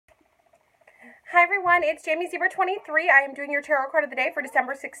Hi everyone, it's Jamie Zebra 23. I am doing your tarot card of the day for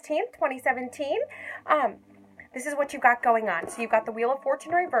December 16th, 2017. This is what you got going on. So you've got the Wheel of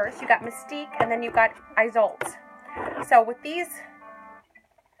Fortune reverse, you got Mystique, and then you've got Isolt. So with these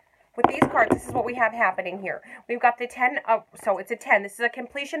cards, this is what we have happening here. We've got the 10 of, so it's a 10. This is a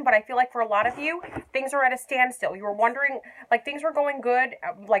completion, but I feel like for a lot of you, things are at a standstill. You were wondering, like things were going good,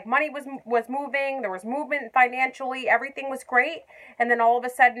 like money was moving, there was movement financially, everything was great, and then all of a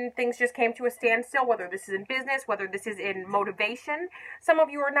sudden things just came to a standstill, whether this is in business, whether this is in motivation. Some of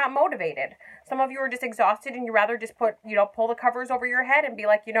you are not motivated. Some of you are just exhausted and you rather just pull the covers over your head and be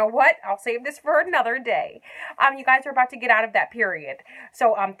like, you know what, I'll save this for another day. You guys are about to get out of that period.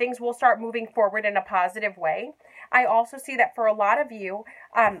 So things will start moving forward in a positive way. I also see that for a lot of you,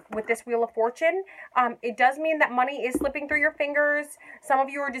 with this Wheel of Fortune, it does mean that money is slipping through your fingers. Some of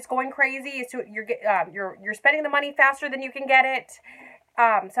you are just going crazy. So you're spending the money faster than you can get it.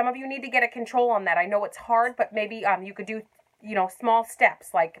 Some of you need to get a control on that. I know it's hard, but maybe you could do small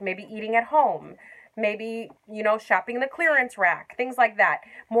steps, like maybe eating at home, maybe shopping the clearance rack, things like that.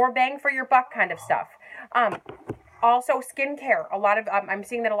 More bang for your buck kind of stuff. Also, skincare. I'm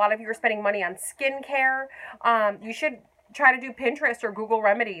seeing that a lot of you are spending money on skincare. You should try to do Pinterest or Google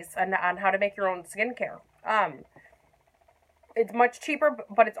remedies on how to make your own skincare. It's much cheaper,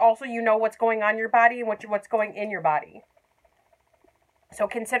 but it's also what's going on in your body and what's going in your body. So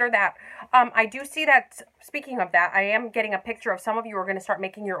consider that. I do see that, speaking of that, I am getting a picture of some of you are going to start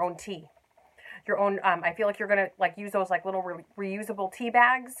making your own tea. Your own, I feel like you're going to use those little reusable tea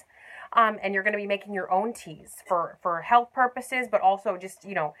bags. And you're going to be making your own teas for health purposes, but also just,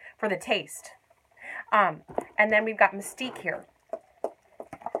 for the taste. And then we've got Mystique here.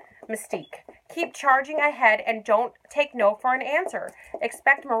 Mystique. Keep charging ahead and don't take no for an answer.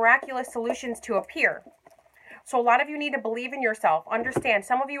 Expect miraculous solutions to appear. So a lot of you need to believe in yourself. Understand,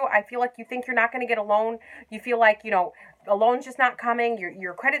 some of you, I feel like you think you're not going to get a loan. You feel like, a loan's just not coming.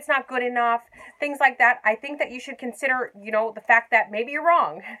 Your credit's not good enough. Things like that. I think that you should consider, the fact that maybe you're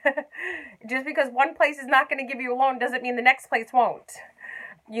wrong. Just because one place is not going to give you a loan doesn't mean the next place won't.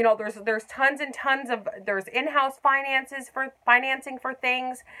 There's tons and tons of, there's in-house financing for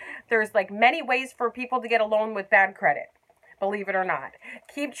things. There's many ways for people to get a loan with bad credit. Believe it or not.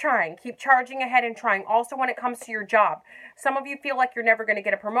 Keep trying. Keep charging ahead and trying. Also, when it comes to your job, some of you feel like you're never going to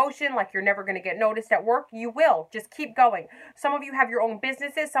get a promotion, like you're never going to get noticed at work. You will. Just keep going. Some of you have your own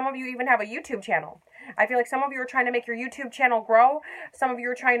businesses. Some of you even have a YouTube channel. I feel like some of you are trying to make your YouTube channel grow. Some of you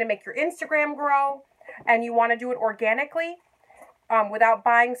are trying to make your Instagram grow, and you want to do it organically without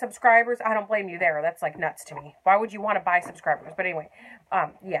buying subscribers. I don't blame you there. That's nuts to me. Why would you want to buy subscribers? But anyway,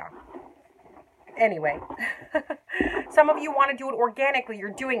 yeah. Anyway, some of you want to do it organically. You're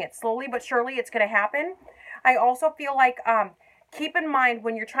doing it slowly, but surely it's going to happen. I also feel like, keep in mind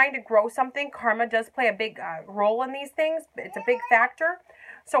when you're trying to grow something, karma does play a big role in these things. It's a big factor.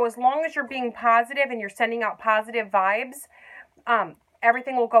 So as long as you're being positive and you're sending out positive vibes,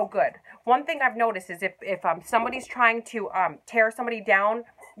 everything will go good. One thing I've noticed is if somebody's trying to tear somebody down,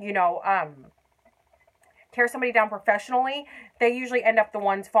 tear somebody down professionally, they usually end up the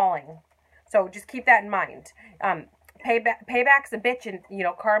ones falling. So just keep that in mind. Payback's a bitch, and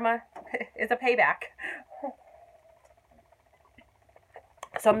karma is a payback.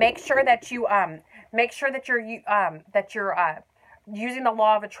 So make sure that you're using the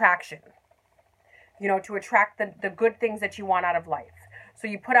law of attraction, to attract the good things that you want out of life. So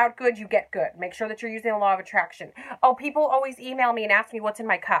you put out good, you get good. Make sure that you're using the law of attraction. Oh, people always email me and ask me what's in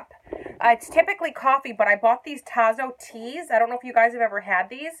my cup. It's typically coffee, but I bought these Tazo teas. I don't know if you guys have ever had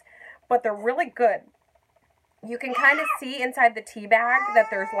these, but they're really good. You can kind of see inside the tea bag that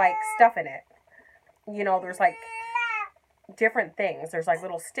there's stuff in it. There's different things. There's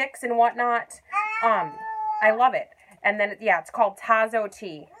little sticks and whatnot. I love it. And then, it's called Tazo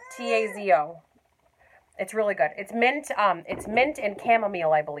tea. Tazo. It's really good. It's mint and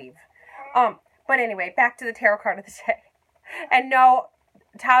chamomile, I believe. But anyway, back to the tarot card of the day. And no,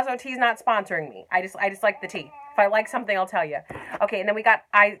 Tazo tea is not sponsoring me. I just like the tea. If I like something, I'll tell you. Okay, and then we got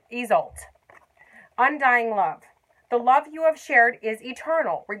Isolt. Undying love. The love you have shared is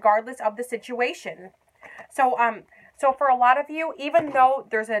eternal, regardless of the situation. So for a lot of you, even though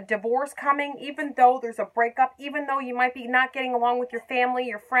there's a divorce coming, even though there's a breakup, even though you might be not getting along with your family,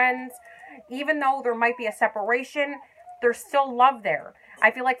 your friends, even though there might be a separation, there's still love there.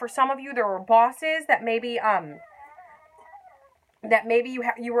 I feel like for some of you, there were bosses that maybe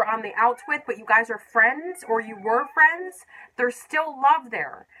you were on the outs with, but you guys are friends, or you were friends. There's still love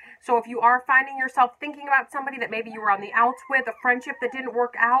there. So if you are finding yourself thinking about somebody that maybe you were on the outs with, a friendship that didn't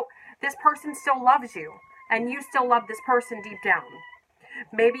work out, this person still loves you, and you still love this person deep down.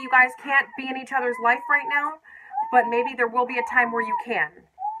 Maybe you guys can't be in each other's life right now, but maybe there will be a time where you can.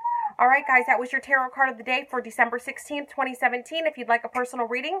 All right, guys, that was your tarot card of the day for December 16th, 2017. If you'd like a personal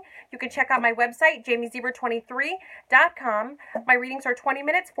reading, you can check out my website, jamiezebra23.com. My readings are 20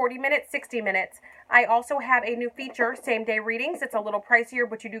 minutes, 40 minutes, 60 minutes. I also have a new feature, same-day readings. It's a little pricier,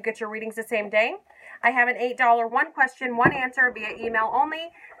 but you do get your readings the same day. I have an $8 one question, one answer via email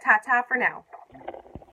only. Ta-ta for now.